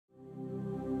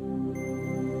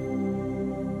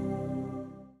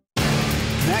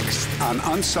Next on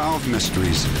Unsolved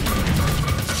Mysteries,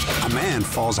 a man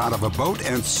falls out of a boat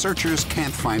and searchers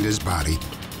can't find his body.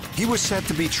 He was set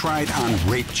to be tried on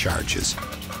rape charges.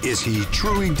 Is he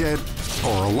truly dead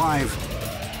or alive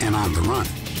and on the run?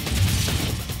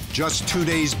 Just 2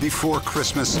 days before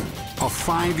Christmas, a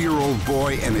 5-year-old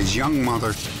boy and his young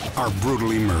mother are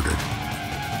brutally murdered.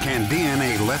 Can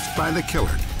DNA left by the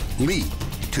killer lead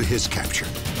to his capture?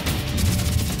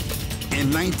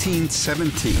 In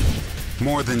 1917,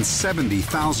 more than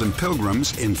 70,000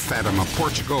 pilgrims in Fatima,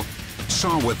 Portugal,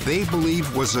 saw what they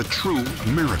believed was a true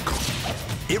miracle.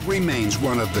 It remains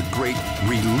one of the great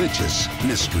religious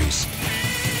mysteries.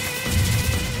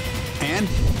 And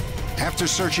after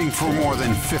searching for more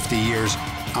than 50 years,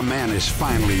 a man is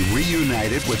finally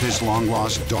reunited with his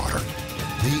long-lost daughter,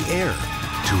 the heir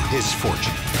to his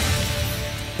fortune.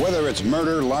 Whether it's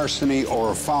murder, larceny,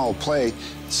 or foul play,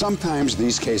 sometimes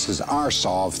these cases are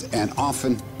solved, and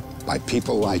often by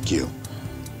people like you.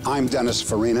 I'm Dennis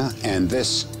Farina, and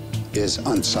this is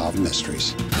Unsolved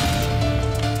Mysteries.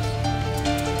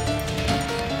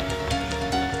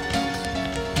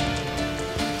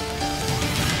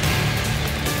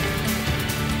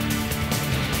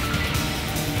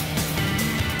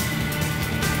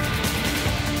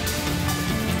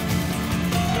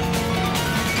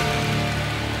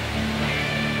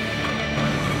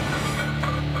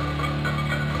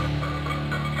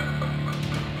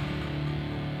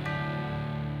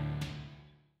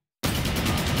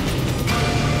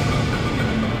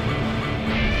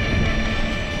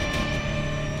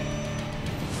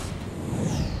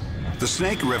 The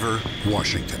Snake River,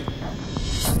 Washington.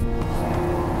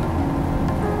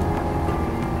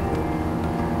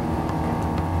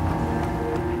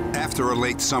 After a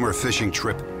late summer fishing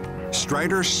trip,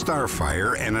 Strider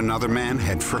Starfyre and another man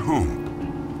head for home.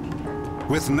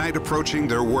 With night approaching,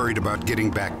 they're worried about getting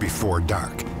back before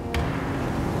dark.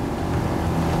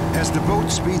 As the boat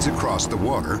speeds across the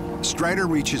water, Strider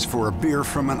reaches for a beer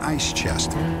from an ice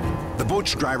chest. The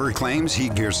boat's driver claims he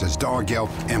hears his dog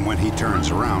yelp, and when he turns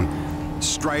around,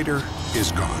 Strider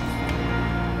is gone.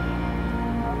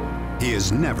 He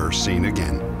is never seen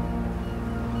again.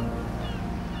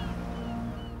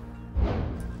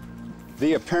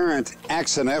 The apparent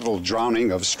accidental drowning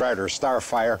of Strider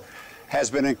Starfyre has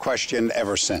been in question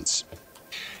ever since.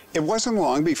 It wasn't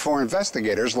long before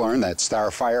investigators learned that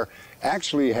Starfyre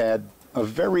actually had a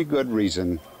very good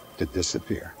reason to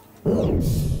disappear.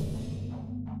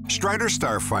 Strider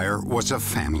Starfyre was a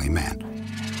family man.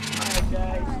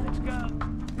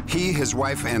 He, his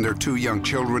wife, and their 2 young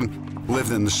children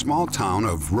lived in the small town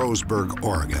of Roseburg,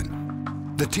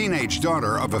 Oregon. The teenage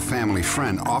daughter of a family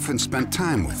friend often spent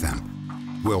time with them.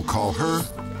 We'll call her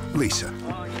Lisa.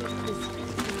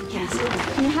 Yes.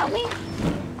 Can you help me?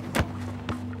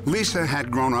 Lisa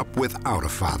had grown up without a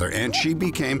father, and she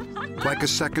became like a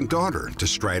second daughter to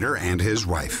Strider and his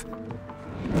wife.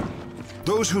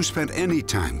 Those who spent any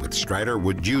time with Strider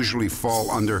would usually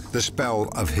fall under the spell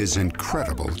of his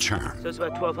incredible charm. So it's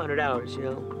about 1,200 hours, you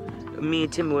know. Me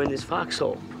and Tim were in this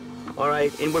foxhole, all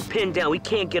right? And we're pinned down. We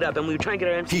can't get up, and we were trying to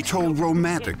get our MC. He told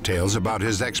romantic tales about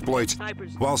his exploits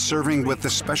while serving with the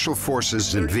Special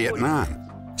Forces in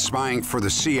Vietnam, spying for the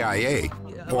CIA,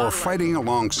 or fighting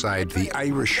alongside the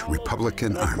Irish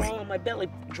Republican Army. On my belly,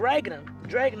 dragging him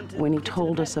when he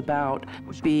told us about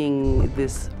being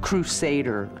this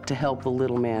crusader to help the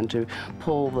little man, to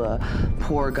pull the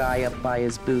poor guy up by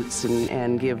his boots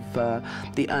and give the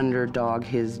underdog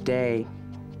his day,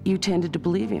 you tended to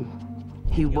believe him.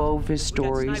 He wove his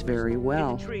stories very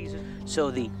well. So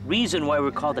the reason why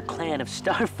we're called the Clan of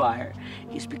Starfyre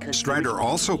is because Strider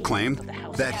also claimed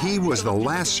that he was the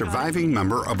last surviving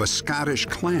member of a Scottish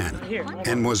clan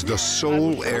and was the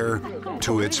sole heir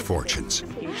to its fortunes.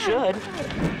 You should.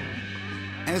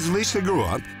 As Lisa grew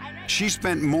up, she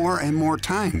spent more and more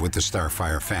time with the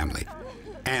Starfyre family,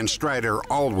 and Strider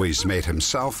always made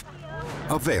himself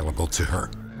available to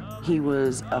her. He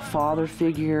was a father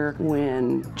figure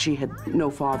when she had no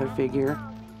father figure.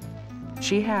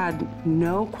 She had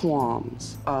no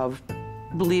qualms of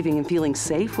believing and feeling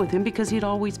safe with him because he'd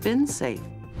always been safe.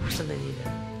 Something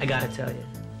I gotta tell you.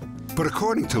 But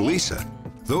according to Lisa,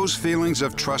 those feelings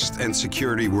of trust and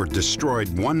security were destroyed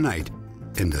one night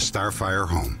in the Starfyre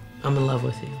home. I'm in love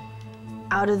with you.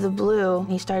 Out of the blue,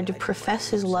 he started to profess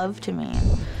his love to me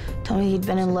and tell me he'd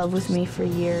been in love with me for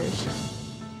years.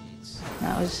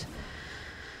 That was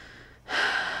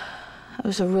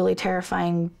a really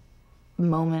terrifying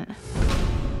moment.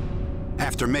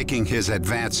 After making his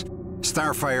advance,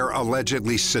 Starfyre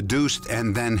allegedly seduced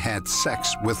and then had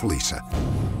sex with Lisa.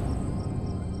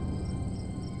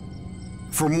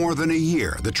 For more than a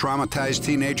year, the traumatized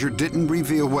teenager didn't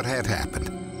reveal what had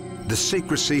happened. the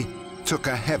secrecy took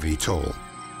a heavy toll.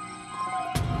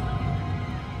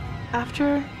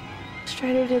 After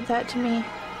Strider did that to me,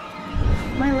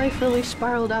 my life really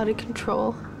spiraled out of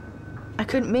control. I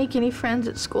couldn't make any friends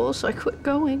at school, so I quit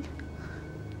going.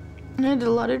 And I did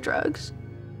a lot of drugs.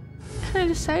 And I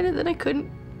decided that I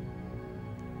couldn't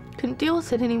deal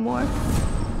with it anymore.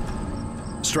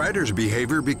 Strider's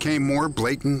behavior became more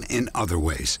blatant in other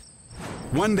ways.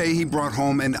 One day he brought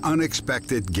home an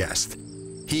unexpected guest.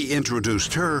 He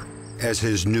introduced her as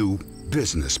his new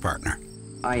business partner.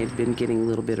 I had been getting a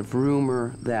little bit of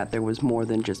rumor that there was more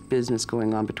than just business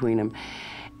going on between them.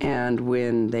 And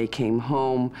when they came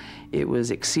home, it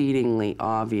was exceedingly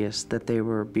obvious that they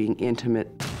were being intimate.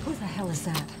 Who the hell is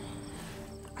that?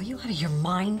 Are you out of your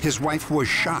mind? His wife was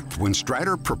shocked when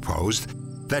Strider proposed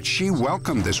that she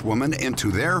welcomed this woman into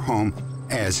their home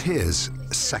as his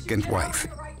second wife.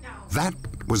 That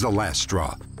was the last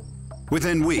straw.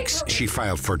 Within weeks, she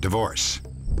filed for divorce.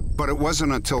 But it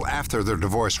wasn't until after their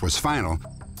divorce was final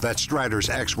that Strider's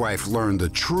ex-wife learned the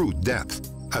true depth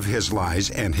of his lies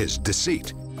and his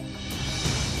deceit.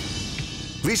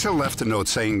 Lisa left a note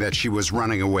saying that she was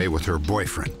running away with her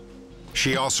boyfriend.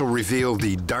 She also revealed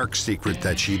the dark secret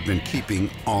that she'd been keeping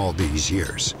all these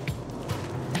years.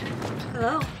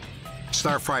 Hello?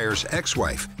 Starfyre's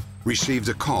ex-wife received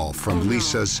a call from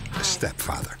Lisa's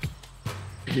stepfather.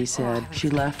 He said she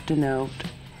left a note,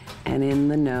 and in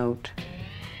the note,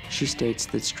 she states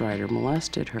that Strider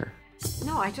molested her.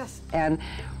 No, And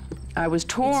I was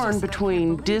torn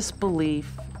between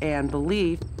disbelief and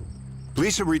belief.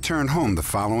 Lisa returned home the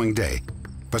following day,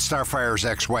 but Starfyre's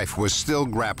ex-wife was still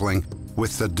grappling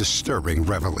with the disturbing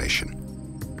revelation.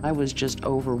 I was just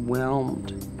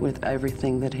overwhelmed with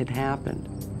everything that had happened.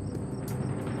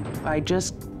 I'd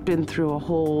just been through a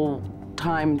whole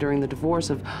time during the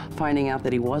divorce of finding out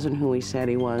that he wasn't who he said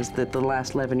he was, that the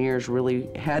last 11 years really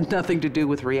had nothing to do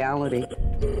with reality.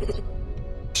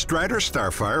 Strider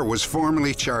Starfyre was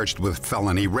formally charged with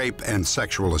felony rape and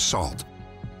sexual assault.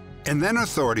 And then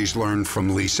authorities learned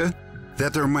from Lisa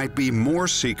that there might be more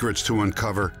secrets to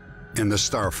uncover in the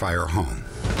Starfyre home.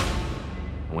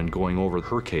 When going over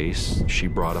her case, she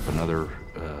brought up another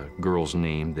girl's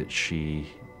name that she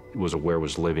was aware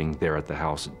was living there at the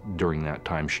house during that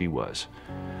time she was.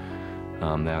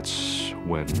 That's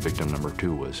when victim number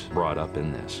 2 was brought up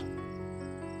in this.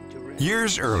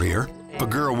 Years earlier, a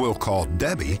girl we'll call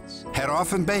Debbie had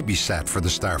often babysat for the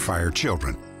Starfyre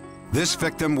children. This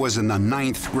victim was in the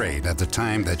 9th grade at the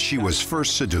time that she was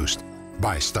first seduced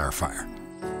by Starfyre.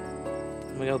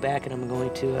 I'm gonna go back and I'm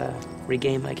going to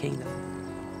regain my kingdom.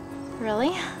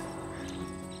 Really?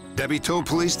 Debbie told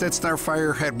police that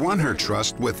Starfyre had won her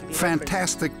trust with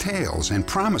fantastic tales and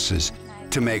promises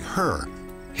to make her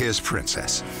his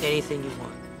princess. Anything you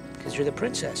want, because you're the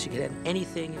princess. You can have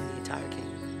anything in the entire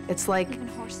kingdom. It's like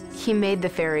he made the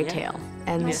fairy tale,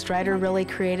 and Strider really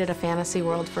created a fantasy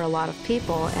world for a lot of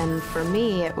people, and for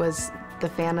me, it was the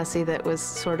fantasy that was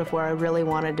sort of where I really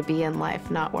wanted to be in life,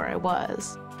 not where I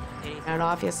was. And it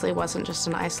obviously wasn't just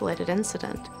an isolated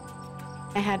incident.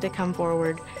 I had to come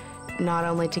forward not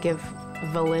only to give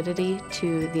validity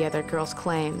to the other girl's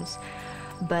claims,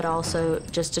 but also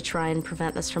just to try and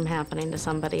prevent this from happening to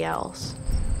somebody else.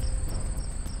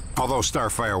 Although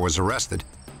Starfyre was arrested,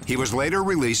 he was later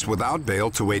released without bail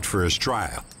to wait for his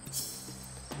trial.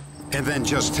 And then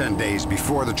just 10 days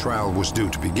before the trial was due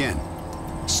to begin,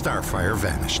 Starfyre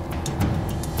vanished.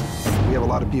 We have a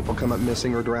lot of people come up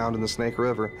missing or drowned in the Snake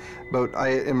River, but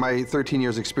in my 13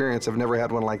 years experience, I've never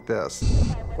had one like this.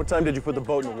 What time did you put the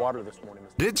boat in the water this morning?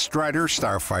 Did Strider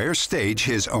Starfyre stage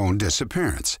his own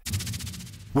disappearance?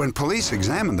 When police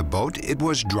examined the boat, it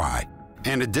was dry,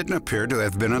 and it didn't appear to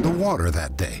have been in the water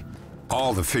that day.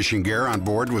 All the fishing gear on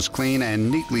board was clean and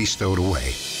neatly stowed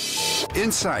away.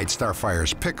 Inside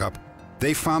Starfyre's pickup,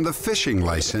 they found a fishing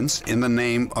license in the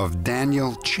name of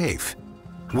Daniel Chafe,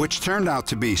 which turned out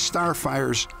to be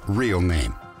Starfyre's real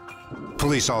name.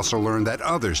 Police also learned that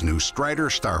others knew Strider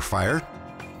Starfyre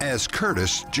as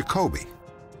Curtis Jacoby.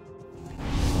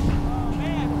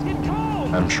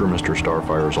 I'm sure Mr.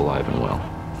 Starfyre is alive and well.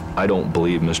 I don't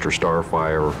believe Mr.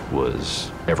 Starfyre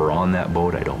was ever on that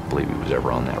boat. I don't believe he was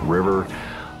ever on that river.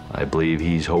 I believe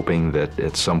he's hoping that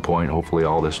at some point, hopefully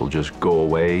all this will just go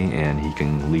away and he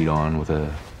can lead on with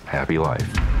a happy life.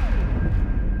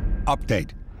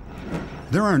 Update.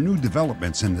 There are new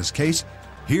developments in this case.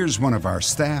 Here's one of our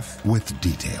staff with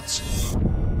details.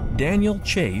 Daniel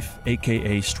Chafe,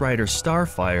 a.k.a. Strider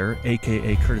Starfyre,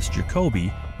 a.k.a. Curtis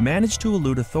Jacoby, managed to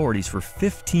elude authorities for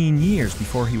 15 years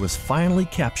before he was finally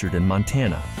captured in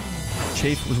Montana.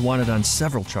 Chafe was wanted on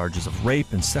several charges of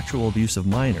rape and sexual abuse of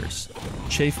minors.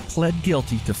 Chafe pled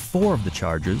guilty to 4 of the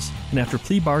charges, and after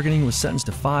plea bargaining was sentenced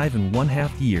to 5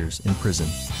 1/2 years in prison.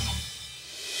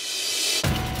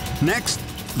 Next,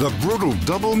 the brutal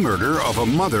double murder of a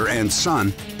mother and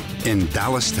son in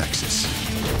Dallas, Texas.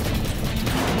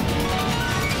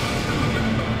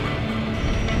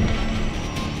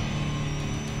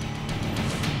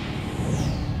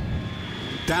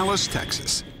 Dallas,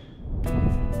 Texas.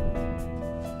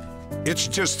 It's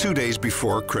just 2 days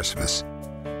before Christmas.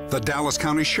 The Dallas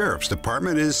County Sheriff's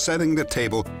Department is setting the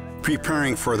table,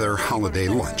 preparing for their holiday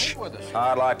lunch.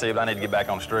 I'd like to, but I need to get back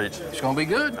on the streets. It's gonna be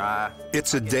good.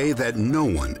 It's a day that no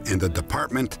one in the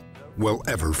department will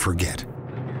ever forget.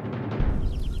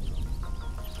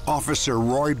 Officer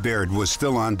Roy Baird was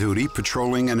still on duty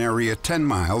patrolling an area 10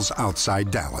 miles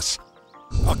outside Dallas.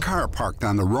 A car parked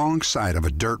on the wrong side of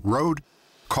a dirt road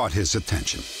caught his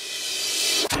attention.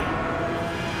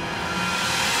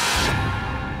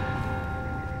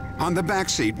 On the back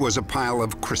seat was a pile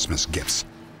of Christmas gifts.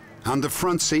 On the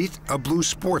front seat, a blue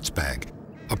sports bag,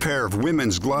 a pair of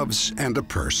women's gloves, and a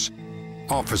purse.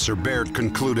 Officer Baird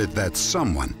concluded that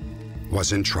someone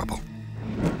was in trouble.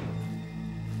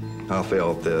 I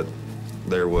felt that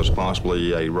there was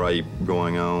possibly a rape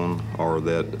going on or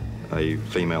that a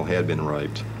female had been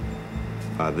raped.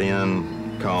 I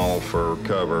then called for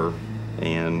cover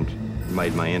and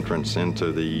made my entrance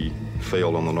into the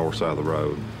field on the north side of the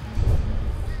road.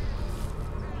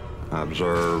 I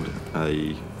observed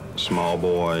a small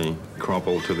boy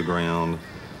crumpled to the ground,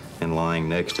 and lying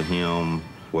next to him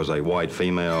was a white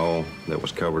female that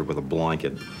was covered with a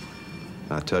blanket.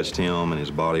 I touched him and his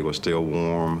body was still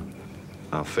warm.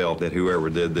 I felt that whoever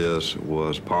did this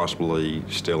was possibly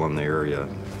still in the area.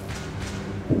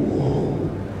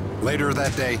 Later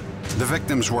that day, the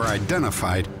victims were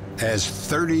identified as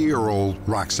 30-year-old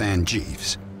Roxanne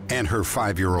Jeeves and her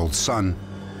 5-year-old son,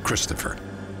 Christopher.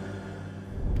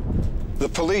 The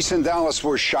police in Dallas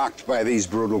were shocked by these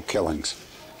brutal killings.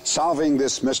 Solving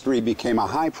this mystery became a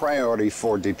high priority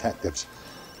for detectives.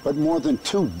 But more than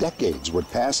 2 decades would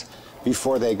pass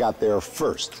before they got their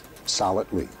first solid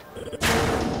lead.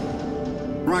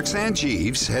 Roxanne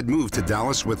Jeeves had moved to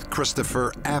Dallas with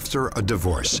Christopher after a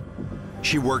divorce.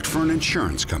 She worked for an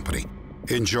insurance company,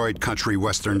 enjoyed country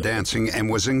western dancing, and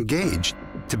was engaged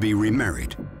to be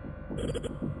remarried.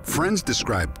 Friends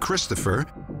described Christopher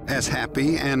as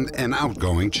happy and an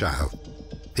outgoing child.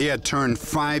 He had turned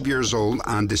 5 years old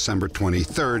on December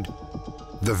 23rd,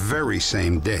 the very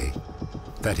same day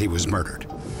that he was murdered.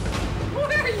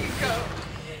 Where you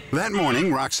go? That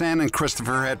morning, Roxanne and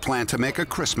Christopher had planned to make a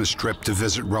Christmas trip to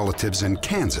visit relatives in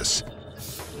Kansas.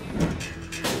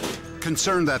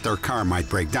 Concerned that their car might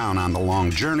break down on the long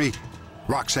journey,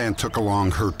 Roxanne took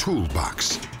along her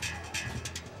toolbox.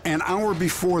 An hour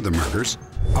before the murders,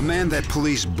 a man that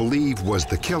police believe was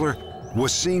the killer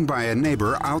was seen by a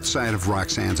neighbor outside of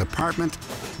Roxanne's apartment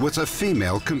with a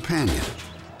female companion.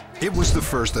 It was the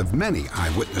first of many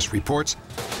eyewitness reports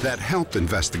that helped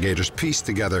investigators piece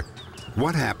together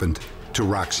what happened to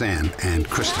Roxanne and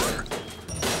Christopher.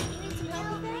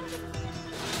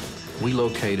 We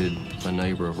located a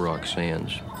neighbor of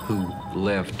Roxanne's who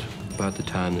left about the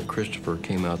time that Christopher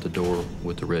came out the door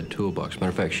with the red toolbox. Matter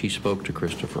of fact, she spoke to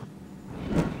Christopher.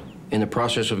 In the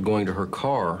process of going to her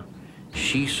car,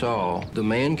 she saw the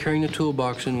man carrying the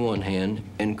toolbox in one hand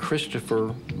and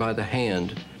Christopher by the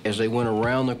hand as they went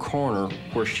around the corner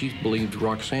where she believed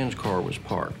Roxanne's car was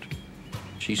parked.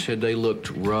 She said they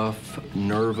looked rough,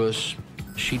 nervous.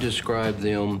 She described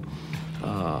them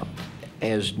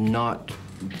as not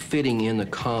fitting in the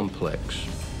complex.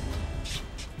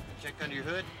 Check under your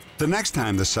hood. The next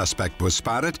time the suspect was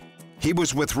spotted, he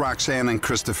was with Roxanne and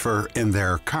Christopher in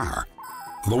their car.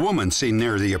 The woman seen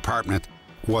near the apartment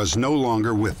was no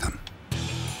longer with them.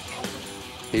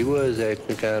 He was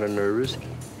acting kind of nervous.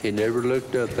 He never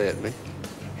looked up at me.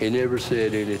 He never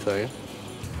said anything.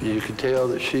 You could tell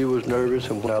that she was nervous,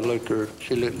 and when I looked at her,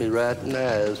 she looked me right in the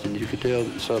eyes, and you could tell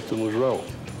that something was wrong.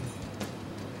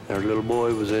 Our little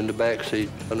boy was in the back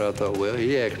seat, and I thought, well,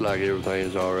 he acts like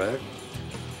everything's all right.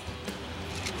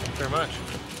 Thank you very much.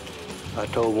 I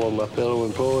told one of my fellow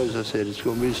employees, I said, it's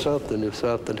going to be something if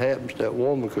something happens to that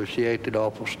woman because she acted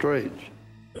awful strange.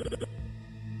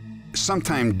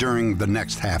 Sometime during the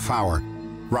next half hour,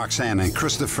 Roxanne and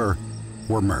Christopher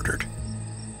were murdered.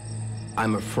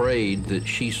 I'm afraid that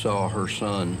she saw her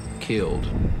son killed,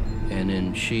 and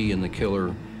then she and the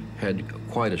killer had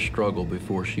quite a struggle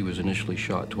before she was initially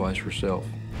shot twice herself.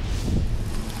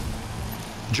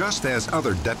 Just as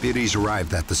other deputies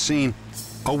arrived at the scene,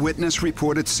 a witness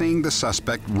reported seeing the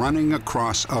suspect running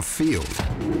across a field.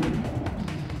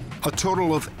 A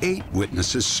total of 8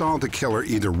 witnesses saw the killer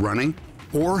either running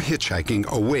or hitchhiking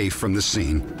away from the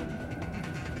scene.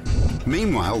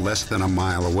 Meanwhile, less than a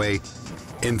mile away,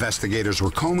 investigators were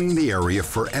combing the area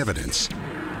for evidence.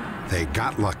 They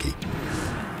got lucky.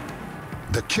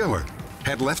 The killer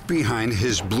had left behind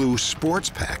his blue sports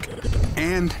pack,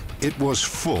 and it was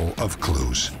full of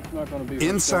clues.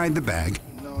 Inside the bag,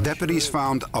 deputies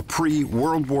found a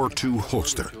pre-World War II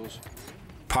holster,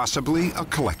 possibly a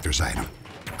collector's item,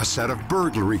 a set of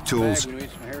burglary tools,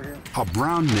 a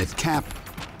brown knit cap,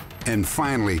 and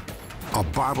finally, a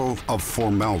bottle of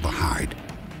formaldehyde.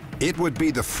 It would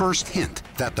be the first hint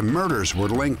that the murders were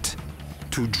linked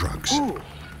to drugs.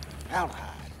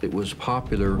 It was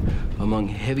popular among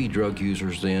heavy drug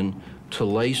users then to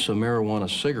lace a marijuana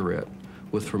cigarette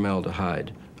with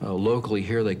formaldehyde. Locally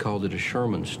here, they called it a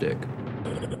Sherman stick.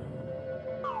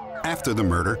 After the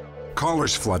murder,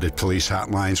 callers flooded police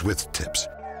hotlines with tips.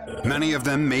 Many of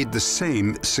them made the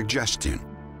same suggestion.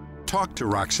 Talk to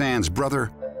Roxanne's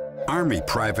brother, Army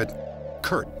Private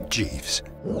Kurt Jeeves.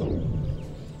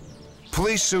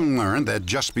 Police soon learned that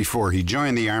just before he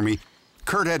joined the Army,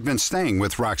 Kurt had been staying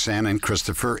with Roxanne and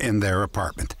Christopher in their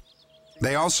apartment.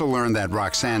 They also learned that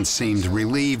Roxanne seemed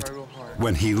relieved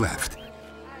when he left.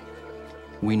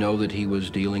 We know that he was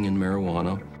dealing in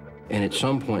marijuana, and at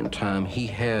some point in time, he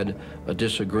had a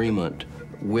disagreement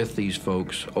with these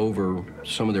folks over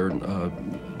some of their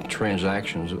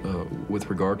transactions with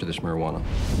regard to this marijuana.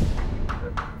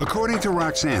 According to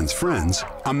Roxanne's friends,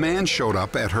 a man showed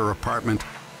up at her apartment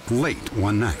late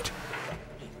one night.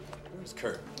 Where's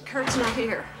Kurt? Kurt's not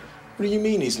here. What do you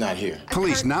mean he's not here?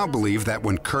 Police now believe that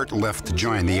when Kurt left to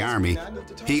join the Army,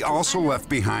 he also left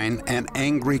behind an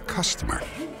angry customer.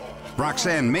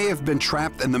 Roxanne may have been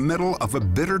trapped in the middle of a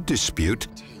bitter dispute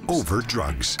over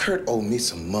drugs. Kurt owed me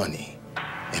some money,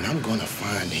 and I'm gonna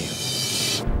find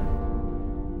him.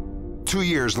 2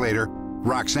 years later,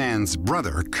 Roxanne's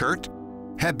brother, Kurt,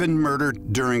 had been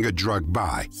murdered during a drug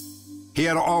buy. He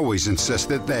had always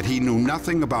insisted that he knew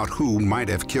nothing about who might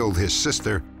have killed his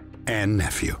sister and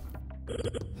nephew.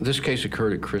 This case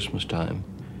occurred at Christmas time,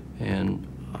 and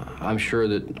I'm sure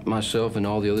that myself and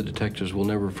all the other detectives will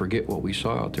never forget what we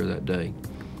saw out there that day.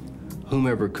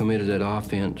 Whomever committed that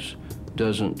offense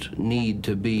doesn't need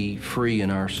to be free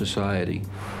in our society,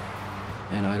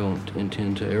 and I don't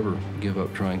intend to ever give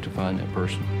up trying to find that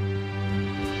person.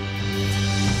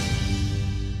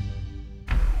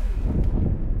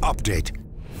 Update.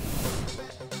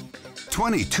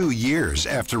 22 years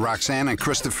after Roxanne and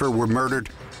Christopher were murdered,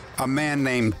 a man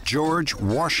named George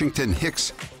Washington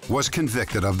Hicks was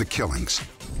convicted of the killings.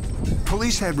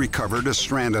 Police had recovered a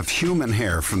strand of human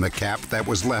hair from the cap that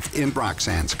was left in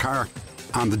Roxanne's car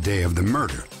on the day of the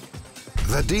murder.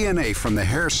 The DNA from the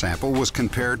hair sample was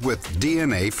compared with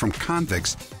DNA from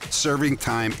convicts serving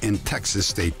time in Texas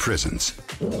state prisons.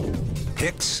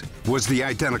 Hicks was the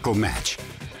identical match.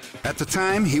 At the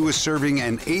time, he was serving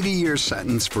an 80-year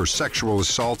sentence for sexual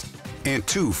assault and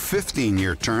 2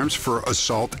 15-year terms for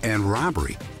assault and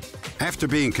robbery. After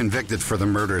being convicted for the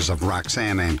murders of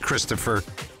Roxanne and Christopher,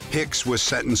 Hicks was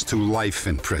sentenced to life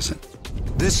in prison.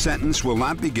 This sentence will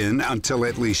not begin until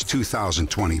at least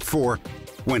 2024,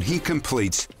 when he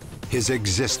completes his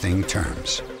existing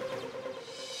terms.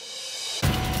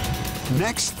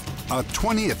 Next, a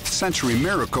 20th century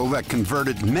miracle that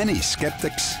converted many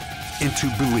skeptics into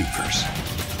believers.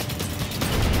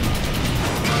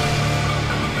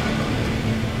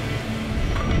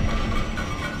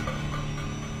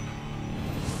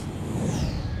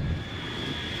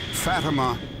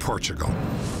 Fatima, Portugal.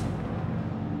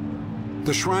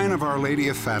 The shrine of Our Lady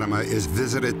of Fatima is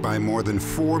visited by more than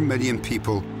 4 million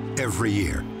people every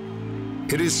year.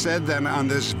 It is said that on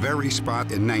this very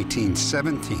spot in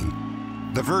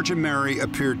 1917, the Virgin Mary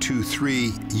appeared to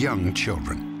 3 young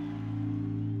children.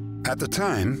 At the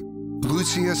time,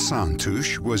 Lucia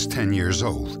Santos was 10 years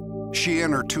old. She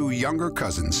and her 2 younger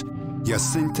cousins,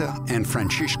 Jacinta and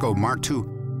Francisco Martu,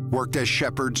 worked as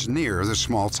shepherds near the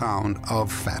small town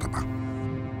of Fatima.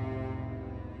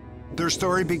 Their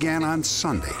story began on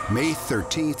Sunday, May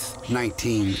 13th,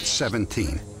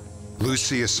 1917.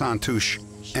 Lucia Santos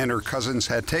and her cousins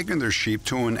had taken their sheep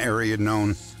to an area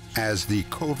known as the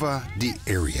Cova de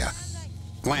Area,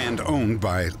 land owned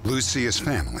by Lucia's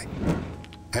family.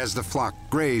 As the flock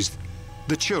grazed,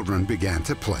 the children began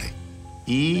to play.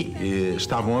 They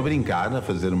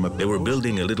were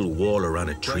building a little wall around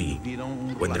a tree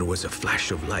when there was a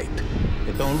flash of light.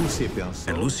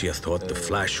 And Lucia thought the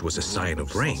flash was a sign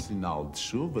of rain.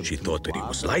 She thought that it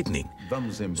was lightning.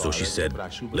 So she said,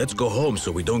 "Let's go home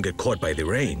so we don't get caught by the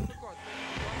rain."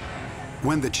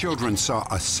 When the children saw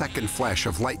a second flash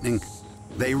of lightning,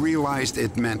 they realized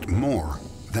it meant more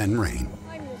than rain.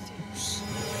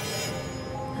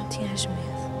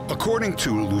 According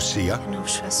to Lucia,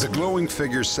 the glowing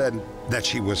figure said that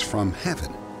she was from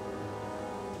heaven.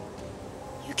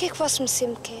 E o que é que Vossa Mercê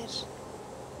me quer?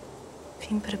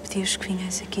 Vim para pedir-vos que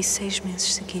vinhais aqui 6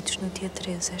 meses seguidos no dia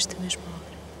 13, esta mesma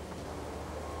hora.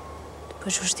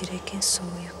 Depois vos direi quem sou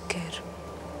e o que quero.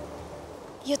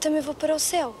 E eu também vou para o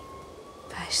céu.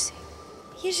 Vais sim.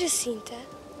 E a Jacinta?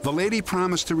 The lady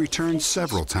promised to return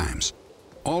several times,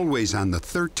 always on the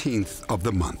 13th of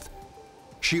the month.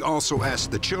 She also asked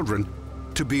the children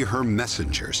to be her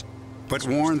messengers, but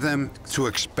warned them to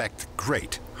expect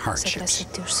great hardships.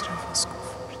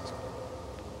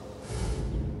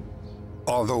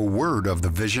 Although word of the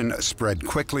vision spread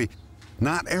quickly,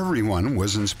 not everyone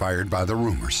was inspired by the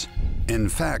rumors. In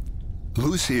fact,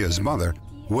 Lucia's mother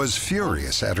was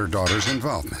furious at her daughter's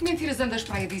involvement. Mentiras andas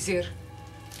para aí a dizer?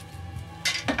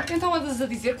 Então andas a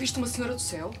dizer que viste uma senhora do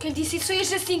céu? Quem disse isso foi a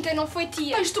Jacinta, não foi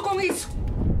tia. Tens tu com isso?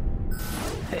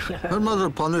 Her mother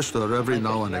punished her every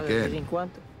now and again.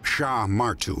 Shah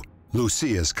Martu,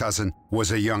 Lucia's cousin,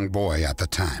 was a young boy at the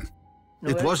time.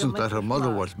 It wasn't that her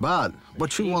mother was bad,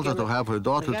 but she wanted to have her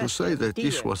daughter to say that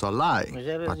this was a lie.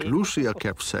 But Lucia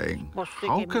kept saying,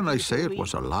 how can I say it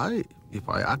was a lie if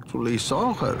I actually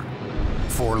saw her?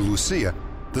 For Lucia,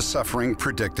 the suffering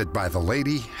predicted by the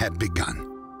lady had begun.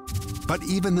 But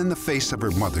even in the face of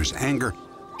her mother's anger,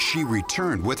 she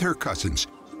returned with her cousins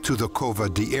to the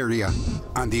Cova de Iria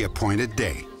on the appointed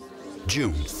day,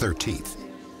 June 13th.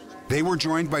 They were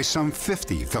joined by some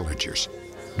 50 villagers,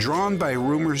 drawn by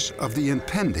rumors of the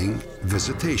impending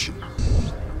visitation.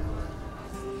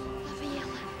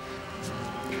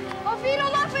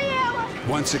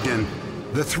 Once again,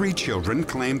 the 3 children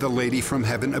claimed the lady from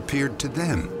heaven appeared to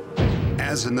them.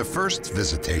 As in the first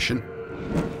visitation,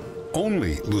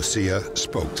 only Lucia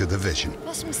spoke to the vision.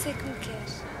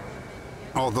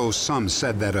 Although some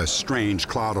said that a strange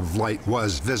cloud of light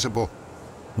was visible,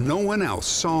 no one else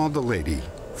saw the lady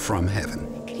from heaven.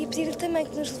 Queria pedir-lhe também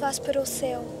que nos levasse para o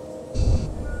céu.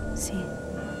 Sim.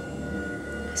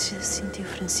 A Jacinta e o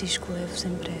Francisco levo-vos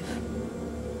em breve.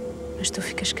 Mas tu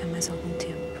ficas cá mais algum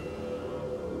tempo.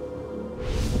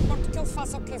 Importa que ele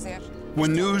faça o que quiser.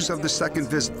 When news of the second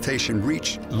visitation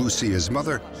reached Lucia's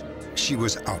mother, she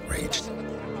was outraged.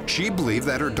 She believed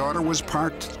that her daughter was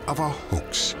part of a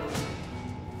hoax.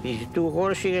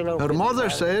 Her mother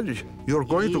said, you're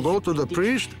going to go to the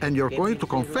priest and you're going to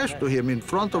confess to him in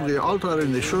front of the altar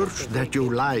in the church that you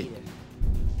lied.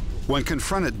 When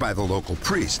confronted by the local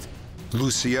priest,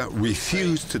 Lucia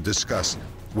refused to discuss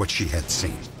what she had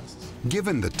seen.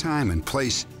 Given the time and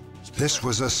place, this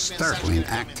was a startling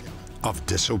act of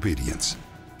disobedience.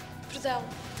 Perdão,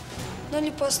 não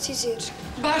lhe posso dizer.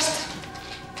 Basta!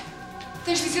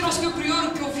 Tens de dizer ao Sr. Prior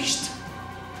o que ouviste.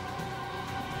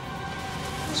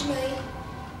 Mas, mãe,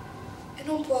 eu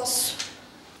não posso.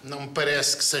 Não me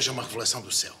parece que seja uma revelação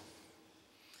do céu.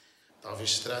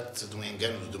 Talvez se trate de um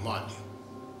engano do demónio.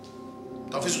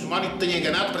 Talvez o demónio te tenha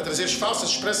enganado para trazer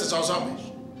falsas esperanças aos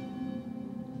homens.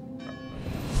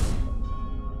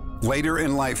 Later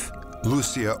in life,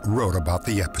 Lucia wrote about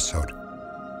the episode.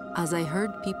 As I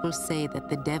heard people say that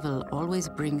the devil always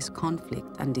brings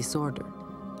conflict and disorder,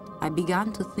 I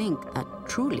began to think that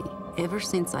truly, ever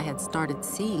since I had started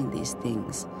seeing these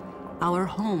things, our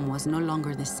home was no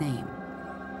longer the same,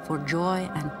 for joy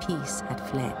and peace had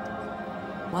fled.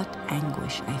 What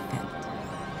anguish I felt.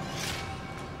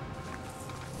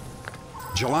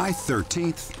 July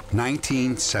 13th,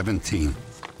 1917,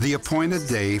 the appointed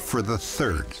day for the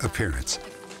 3rd appearance.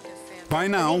 By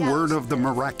now, word of the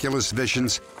miraculous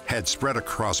visions had spread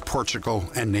across Portugal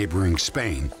and neighboring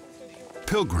Spain.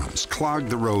 Pilgrims clogged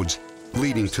the roads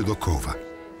leading to the Cova.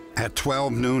 At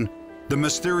 12 noon, the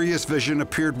mysterious vision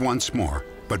appeared once more,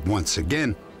 but once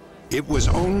again, it was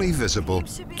only visible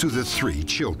to the 3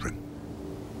 children.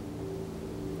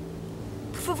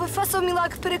 Por favor, faça o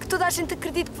milagre para que toda a gente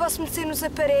acredite que Vossa Mercê nos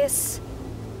aparece.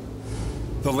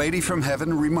 The lady from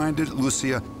heaven reminded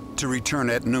Lucia to return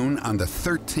at noon on the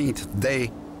 13th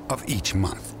day of each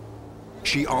month.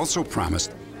 She also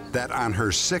promised that on her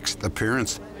 6th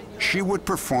appearance, she would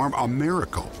perform a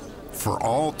miracle for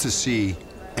all to see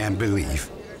and believe.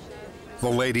 The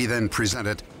lady then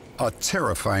presented a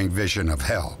terrifying vision of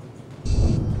hell,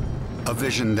 a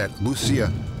vision that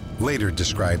Lucia later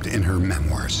described in her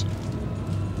memoirs.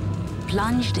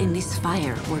 Plunged in this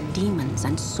fire were demons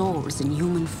and souls in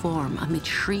human form amid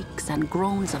shrieks and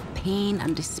groans of pain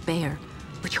and despair,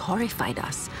 which horrified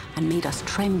us and made us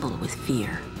tremble with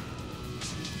fear.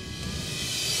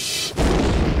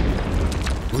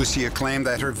 Lucia claimed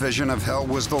that her vision of hell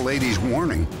was the lady's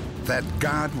warning that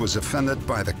God was offended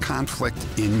by the conflict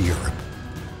in Europe.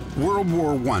 World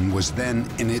War I was then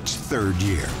in its 3rd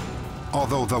year.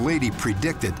 Although the lady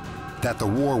predicted that the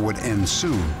war would end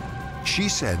soon, she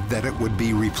said that it would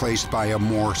be replaced by a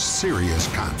more serious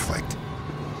conflict,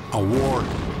 a war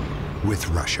with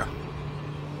Russia.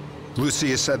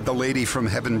 Lucia said the lady from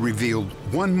heaven revealed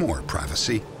one more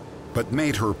prophecy, but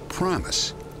made her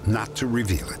promise not to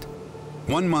reveal it.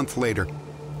 1 month later,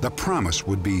 the promise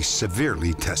would be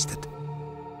severely tested.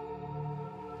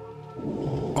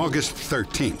 August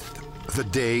 13th, the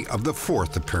day of the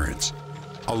 4th appearance,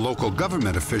 a local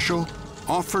government official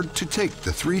offered to take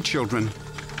the 3 children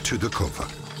to the cova.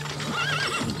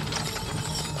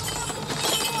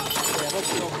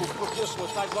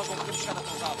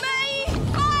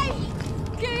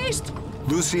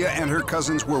 Lucia and her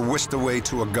cousins were whisked away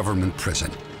to a government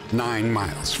prison, 9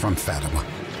 miles from Fatima.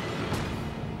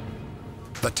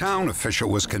 The town official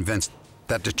was convinced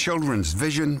that the children's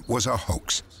vision was a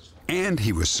hoax, and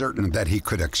he was certain that he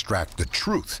could extract the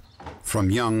truth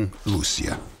from young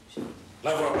Lucia.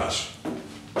 Leva o abraço.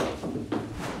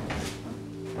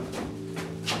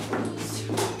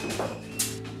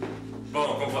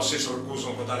 Bom, como vocês se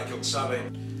recusam a contar aquilo que sabem,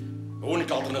 a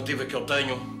única alternativa que eu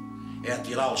tenho é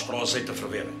atirá-los para um azeite a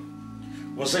ferver.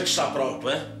 O azeite está pronto,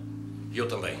 hein? E eu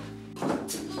também.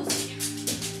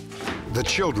 The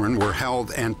children were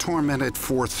held and tormented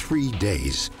for 3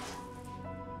 days.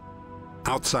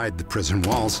 Outside the prison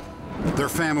walls, their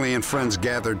family and friends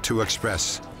gathered to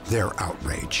express their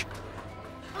outrage.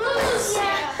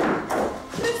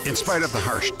 In spite of the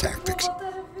harsh tactics,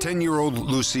 10-year-old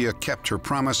Lucia kept her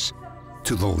promise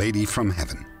to the lady from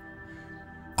heaven.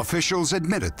 Officials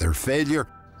admitted their failure,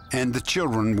 and the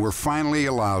children were finally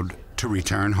allowed to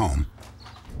return home.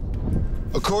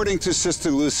 According to Sister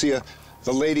Lucia,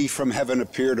 the lady from heaven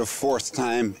appeared a 4th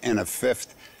time and a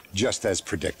 5th, just as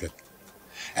predicted.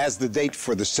 As the date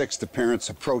for the 6th appearance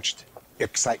approached,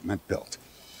 excitement built.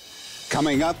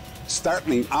 Coming up,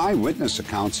 startling eyewitness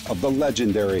accounts of the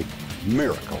legendary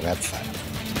miracle at Fatima.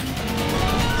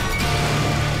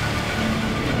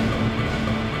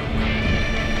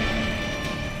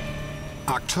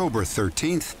 October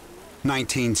 13th,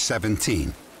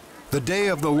 1917. The day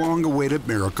of the long-awaited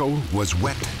miracle was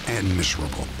wet and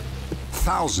miserable.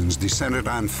 Thousands descended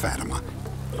on Fatima.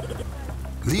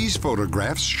 These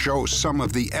photographs show some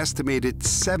of the estimated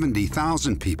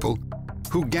 70,000 people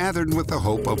who gathered with the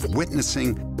hope of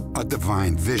witnessing a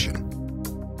divine vision.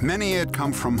 Many had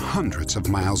come from hundreds of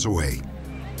miles away.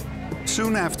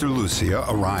 Soon after Lucia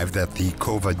arrived at the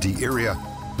Cova di Iria,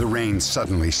 the rain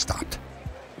suddenly stopped.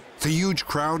 The huge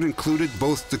crowd included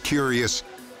both the curious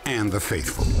and the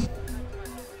faithful.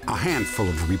 A handful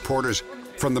of reporters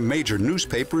from the major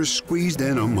newspapers squeezed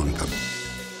in among them.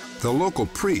 The local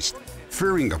priest,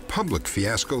 fearing a public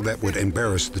fiasco that would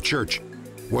embarrass the church,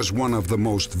 was one of the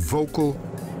most vocal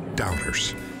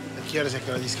doubters. A que horas é que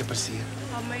ela disse que aparecia?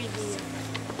 Ao meio-dia.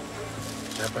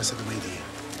 Já passa do meio-dia.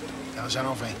 Ela já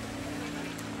não vem.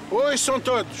 Oi, são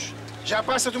todos. Já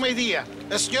passa do meio-dia.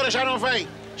 A senhora já não vem.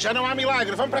 Já não há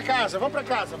milagre. Vão para casa,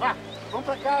 vá. Vão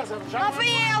para casa. Já não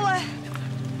vem ela.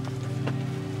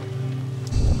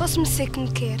 Posso-me ser que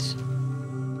me quer.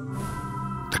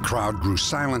 The crowd grew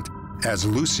silent as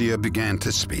Lucia began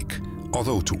to speak,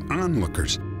 although to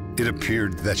onlookers, it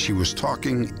appeared that she was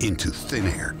talking into thin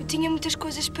air. Eu tinha muitas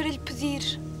coisas para lhe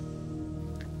pedir.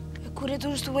 A cura de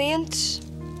uns doentes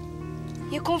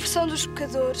e a conversão dos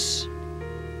pecadores.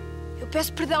 Eu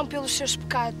peço perdão pelos seus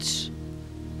pecados.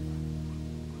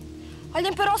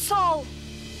 Olhem para o sol.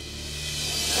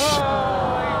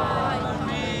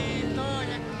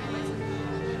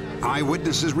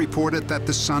 Eyewitnesses reported that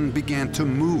the sun began to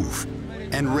move,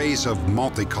 and rays of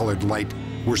multicolored light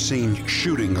were seen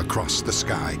shooting across the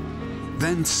sky.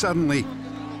 Then suddenly,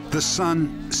 the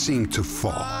sun seemed to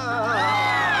fall.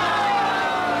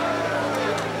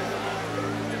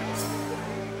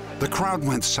 The crowd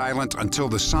went silent until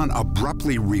the sun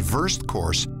abruptly reversed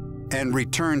course and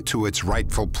returned to its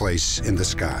rightful place in the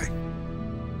sky.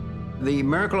 The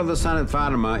miracle of the sun at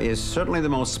Fatima is certainly the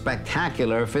most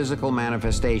spectacular physical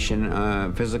manifestation,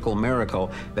 physical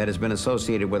miracle that has been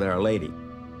associated with Our Lady.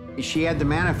 She had to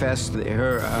manifest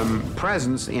her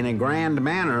presence in a grand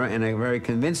manner, in a very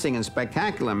convincing and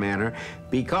spectacular manner,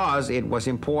 because it was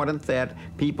important that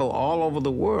people all over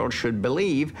the world should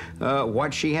believe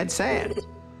what she had said.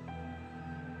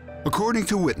 According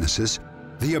to witnesses,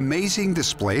 the amazing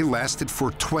display lasted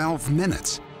for 12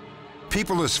 minutes.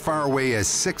 People as far away as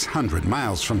 600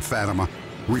 miles from Fatima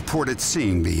reported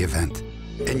seeing the event.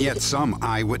 And yet some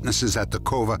eyewitnesses at the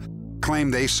Cova claim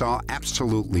they saw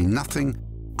absolutely nothing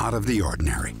out of the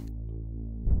ordinary.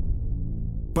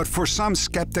 But for some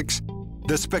skeptics,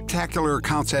 the spectacular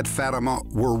accounts at Fatima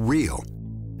were real.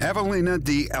 Evelina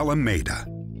de Alameda,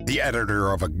 the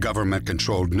editor of a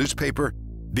government-controlled newspaper,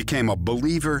 became a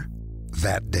believer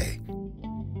that day.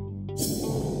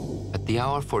 At the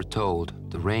hour foretold,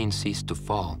 the rain ceased to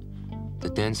fall. The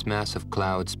dense mass of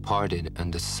clouds parted,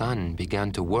 and the sun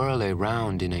began to whirl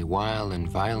around in a wild and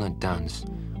violent dance,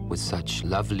 with such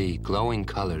lovely, glowing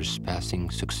colors passing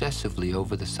successively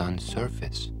over the sun's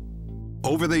surface.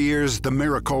 Over the years, the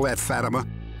miracle at Fatima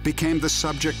became the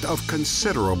subject of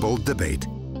considerable debate.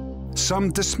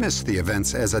 Some dismissed the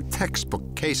events as a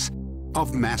textbook case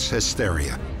of mass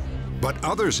hysteria, but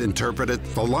others interpreted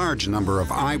the large number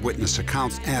of eyewitness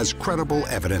accounts as credible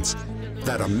evidence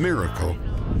that a miracle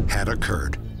had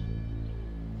occurred.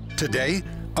 Today,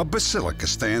 a basilica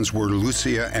stands where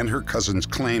Lucia and her cousins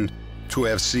claimed to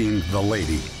have seen the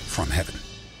lady from heaven.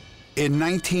 In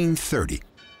 1930,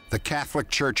 the Catholic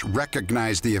Church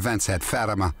recognized the events at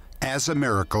Fatima as a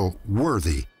miracle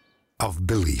worthy of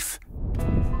belief.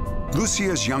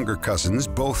 Lucia's younger cousins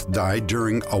both died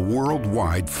during a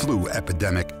worldwide flu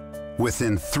epidemic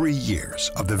within 3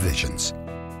 years of the visions.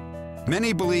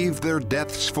 Many believe their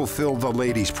deaths fulfilled the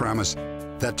lady's promise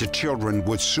that the children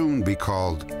would soon be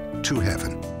called to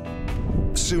heaven.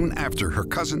 Soon after her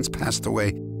cousins passed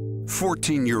away,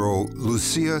 14-year-old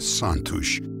Lucia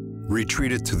Santos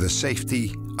retreated to the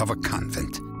safety of a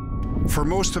convent. For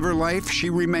most of her life, she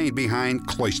remained behind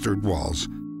cloistered walls.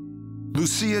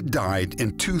 Lucia died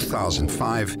in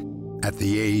 2005 at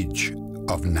the age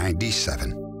of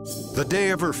 97. The day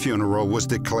of her funeral was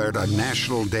declared a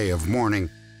national day of mourning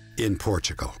in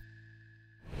Portugal.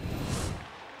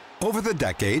 Over the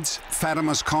decades,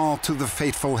 Fatima's call to the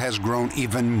faithful has grown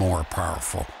even more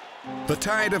powerful. The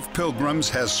tide of pilgrims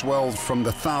has swelled from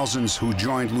the thousands who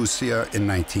joined Lucia in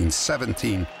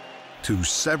 1917 to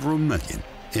several million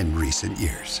in recent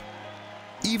years.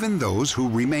 Even those who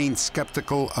remain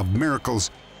skeptical of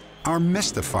miracles are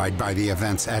mystified by the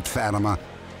events at Fatima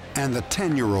and the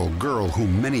 10-year-old girl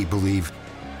whom many believe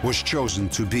was chosen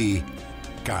to be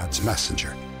God's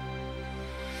messenger.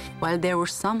 While there were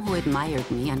some who admired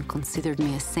me and considered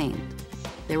me a saint,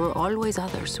 there were always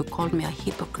others who called me a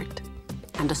hypocrite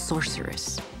and a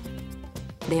sorceress.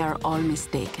 They are all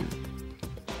mistaken.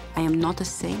 I am not a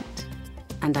saint,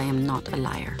 and I am not a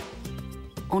liar.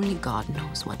 Only God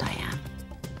knows what I am.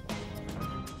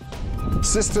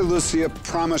 Sister Lucia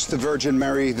promised the Virgin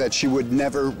Mary that she would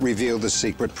never reveal the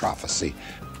secret prophecy.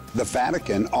 The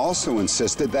Vatican also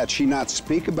insisted that she not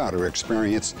speak about her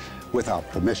experience without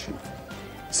permission.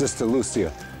 Sister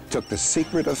Lucia took the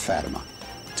secret of Fatima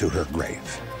to her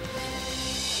grave.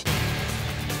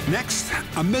 Next,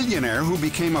 a millionaire who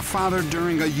became a father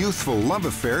during a youthful love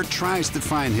affair tries to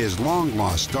find his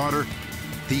long-lost daughter,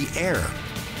 the heir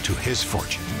to his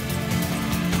fortune.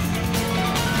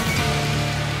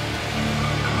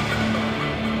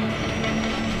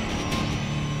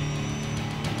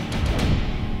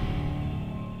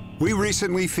 We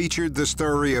recently featured the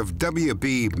story of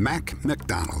W.B. Mac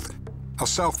McDonald, a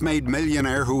self-made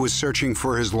millionaire who was searching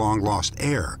for his long-lost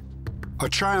heir, a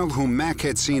child whom Mac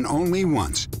had seen only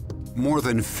once, more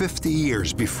than 50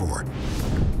 years before.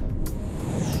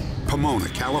 Pomona,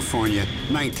 California,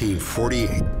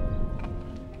 1948.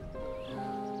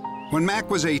 When Mac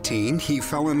was 18, he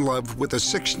fell in love with a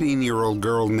 16-year-old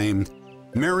girl named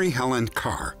Mary Helen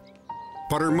Carr,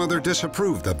 but her mother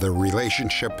disapproved of their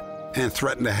relationship and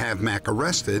threatened to have Mac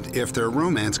arrested if their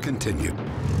romance continued.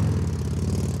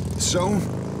 So,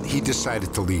 he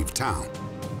decided to leave town.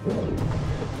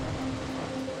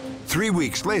 3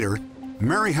 weeks later,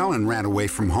 Mary Helen ran away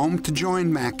from home to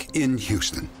join Mac in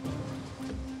Houston.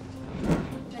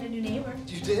 Got a new neighbor.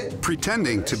 You did?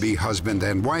 Pretending to be husband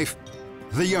and wife,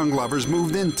 the young lovers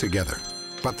moved in together,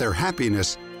 but their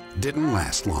happiness didn't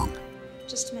last long.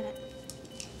 Just a minute.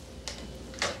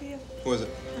 Who was it?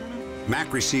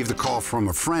 Mac received a call from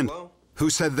a friend who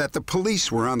said that the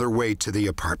police were on their way to the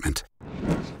apartment.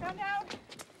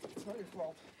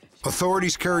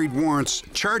 Authorities carried warrants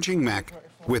charging Mac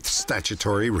with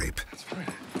statutory rape.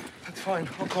 That's fine.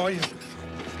 I'll call you.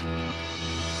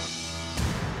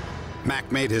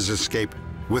 Mac made his escape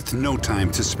with no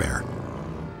time to spare.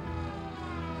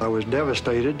 I was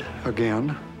devastated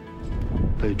again.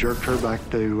 They jerked her back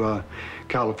to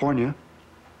California,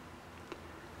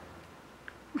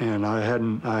 and I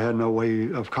had no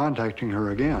way of contacting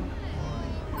her again.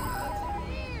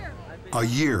 A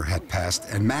year had passed,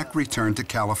 and Mac returned to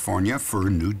California for a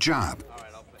new job.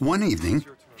 One evening,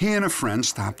 he and a friend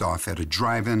stopped off at a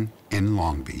drive-in in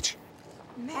Long Beach.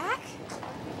 Mac?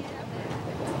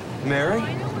 Mary?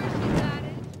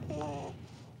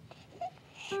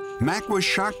 Mac was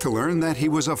shocked to learn that he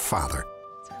was a father.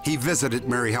 He visited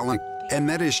Mary Helen and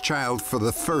met his child for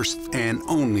the first and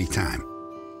only time.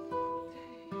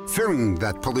 Fearing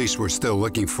that police were still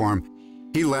looking for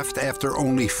him, he left after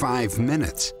only 5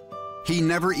 minutes. He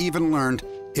never even learned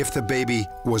if the baby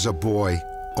was a boy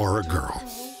or a girl.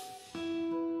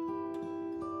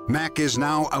 Mac is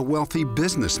now a wealthy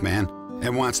businessman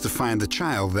and wants to find the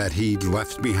child that he'd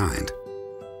left behind.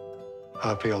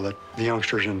 I feel that the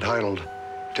youngster's entitled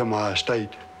to my estate,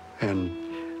 and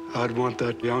I'd want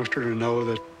that youngster to know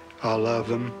that I love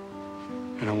them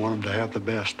and I want them to have the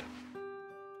best.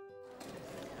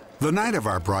 The night of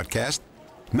our broadcast,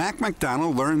 Mac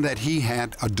McDonald learned that he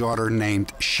had a daughter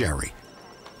named Sherry.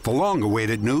 The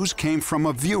long-awaited news came from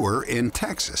a viewer in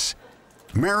Texas,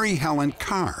 Mary Helen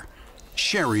Carr,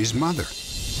 Sherry's mother.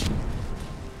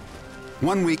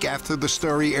 1 week after the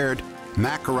story aired,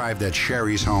 Mac arrived at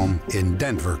Sherry's home in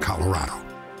Denver, Colorado.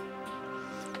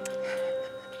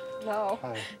 No.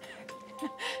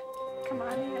 Come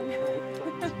on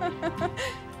in.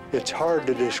 It's hard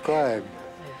to describe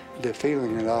the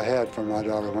feeling that I had for my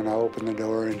daughter when I opened the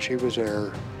door and she was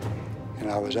there and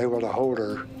I was able to hold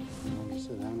her. I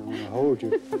said, I want to hold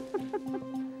you.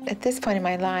 At this point in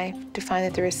my life, to find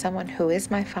that there is someone who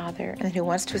is my father and who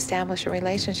wants to establish a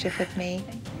relationship with me,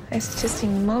 it's just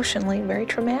emotionally very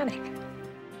traumatic.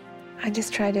 I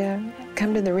just try to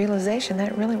come to the realization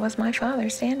that it really was my father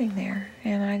standing there.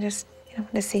 And I just,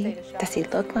 does he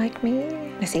look like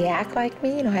me? Does he act like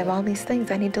me? I have all these things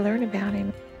I need to learn about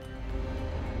him.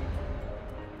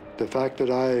 The fact that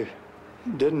I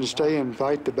didn't stay and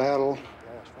fight the battle,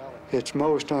 it's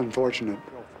most unfortunate.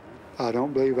 I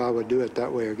don't believe I would do it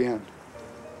that way again.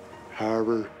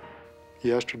 However,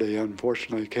 yesterday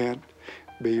unfortunately can't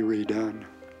be redone.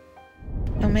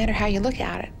 No matter how you look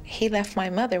at it, he left my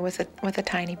mother with a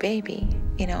tiny baby,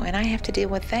 and I have to deal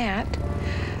with that.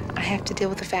 I have to deal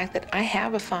with the fact that I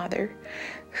have a father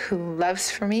who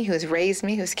loves for me, who's raised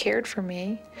me, who's cared for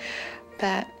me.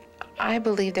 But I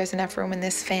believe there's enough room in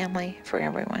this family for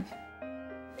everyone.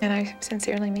 And I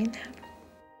sincerely mean that.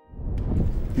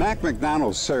 Mac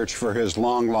McDonald's search for his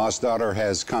long-lost daughter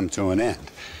has come to an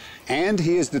end, and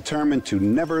he is determined to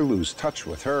never lose touch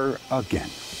with her again.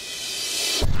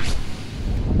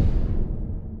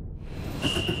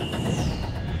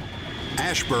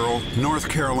 Asheboro, North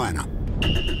Carolina.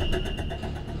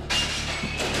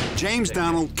 James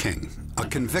Donald King, a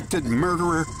convicted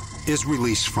murderer, is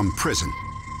released from prison.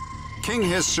 King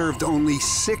has served only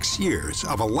 6 years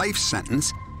of a life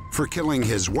sentence for killing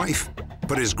his wife,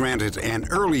 but is granted an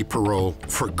early parole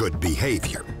for good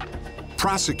behavior.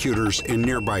 Prosecutors in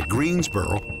nearby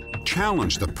Greensboro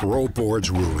challenge the parole board's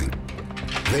ruling.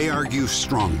 They argue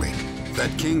strongly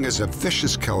that King is a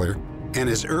vicious killer and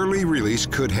his early release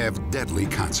could have deadly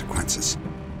consequences.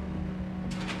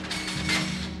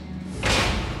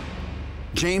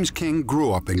 James King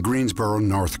grew up in Greensboro,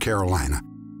 North Carolina,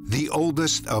 the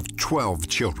oldest of 12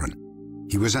 children.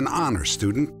 He was an honor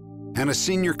student and a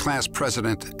senior class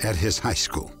president at his high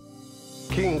school.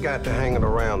 King got to hanging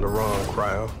around the wrong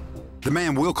crowd. The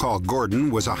man we'll call Gordon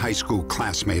was a high school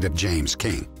classmate of James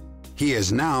King. He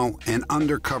is now an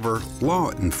undercover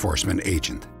law enforcement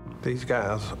agent. These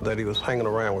guys that he was hanging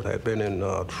around with had been in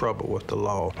trouble with the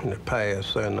law in the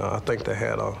past, and I think they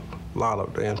had a lot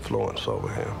of influence over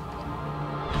him.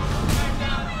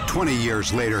 20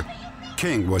 years later,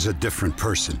 King was a different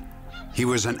person. He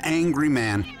was an angry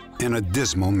man in a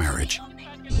dismal marriage.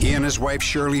 He and his wife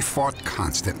Shirley fought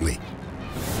constantly.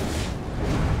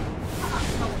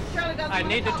 I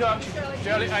need to talk to you.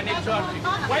 Shirley, I need to talk to you.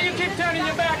 Why you keep turning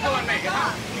your back on me,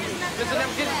 huh? Listen, I'm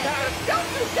getting tired of... Don't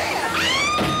you dare!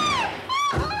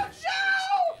 Oh,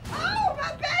 Joe! Oh,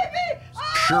 my baby! Oh,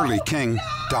 Shirley King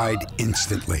died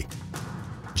instantly.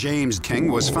 James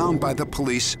King was found by the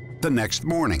police the next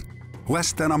morning,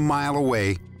 less than a mile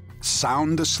away,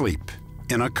 sound asleep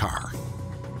in a car.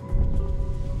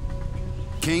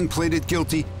 King pleaded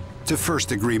guilty to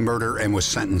first-degree murder and was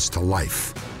sentenced to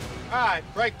life. All right,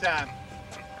 break time.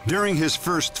 During his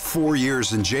first 4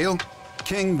 years in jail,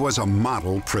 King was a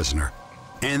model prisoner.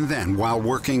 And then, while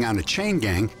working on a chain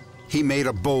gang, he made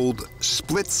a bold,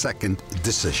 split-second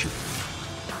decision.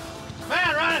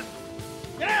 Man, run!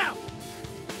 Get out!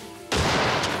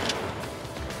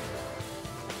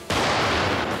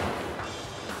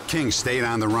 King stayed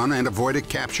on the run and avoided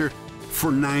capture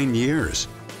for 9 years.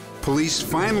 Police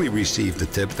finally received the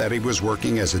tip that he was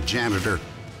working as a janitor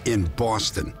in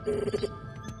Boston.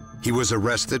 He was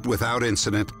arrested without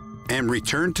incident and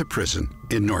returned to prison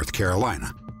in North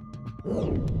Carolina.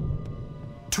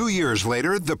 2 years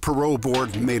later, the parole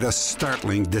board made a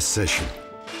startling decision.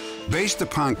 Based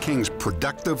upon King's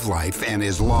productive life and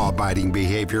his law-abiding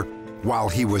behavior while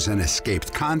he was an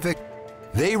escaped convict,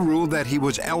 they ruled that he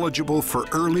was eligible for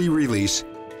early release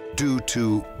due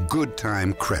to good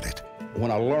time credit.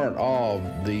 When I learned of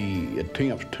the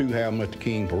attempts to have Mr.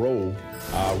 King paroled,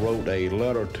 I wrote a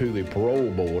letter to the parole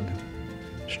board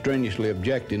strenuously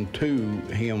objecting to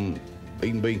him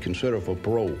even being considered for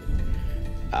parole.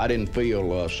 I didn't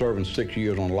feel serving 6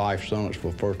 years on life sentence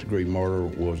for first-degree murder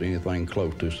was anything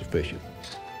close to sufficient.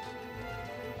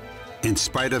 In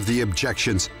spite of the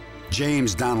objections,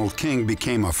 James Donald King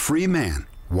became a free man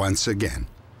once again.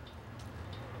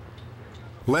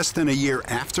 Less than a year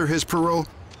after his parole,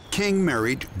 King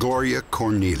married Gloria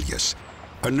Cornelius,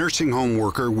 a nursing home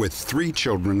worker with 3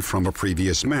 children from a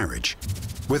previous marriage.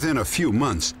 Within a few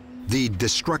months, the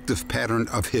destructive pattern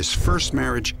of his first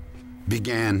marriage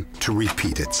began to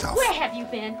repeat itself. Where have you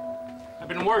been? I've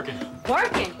been working.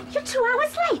 Working? You're 2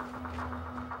 hours late.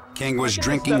 King was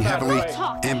drinking heavily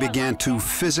and began to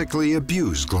physically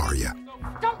abuse Gloria.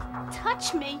 Don't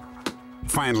touch me.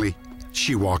 Finally,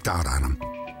 she walked out on him.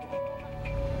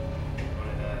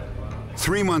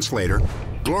 3 months later,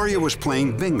 Gloria was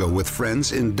playing bingo with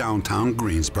friends in downtown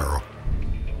Greensboro.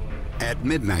 At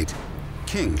midnight,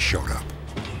 King showed up.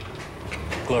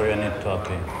 Gloria, I need to talk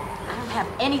to you. I don't have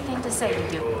anything to say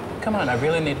to you. Come on, I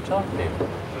really need to talk to you.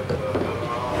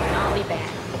 I'll be back.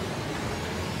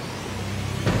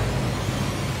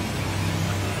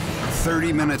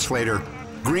 30 minutes later,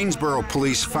 Greensboro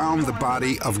police found the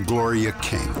body of Gloria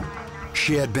King.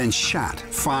 She had been shot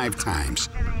 5 times.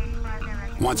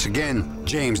 Once again,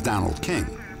 James Donald King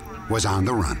was on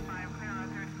the run.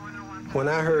 When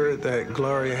I heard that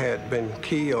Gloria had been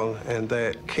killed and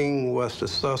that King was the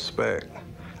suspect,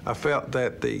 I felt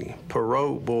that the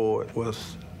parole board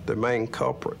was the main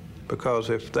culprit, because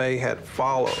if they had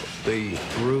followed the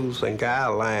rules and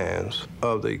guidelines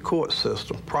of the court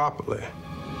system properly,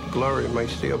 Gloria may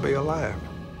still be alive.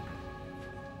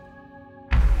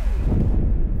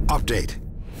 Update.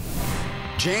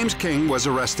 James King was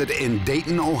arrested in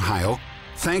Dayton, Ohio,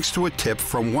 thanks to a tip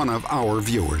from one of our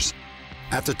viewers.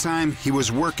 At the time, he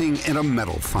was working in a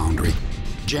metal foundry.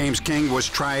 James King was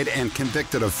tried and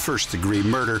convicted of first-degree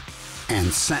murder and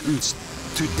sentenced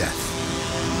to death.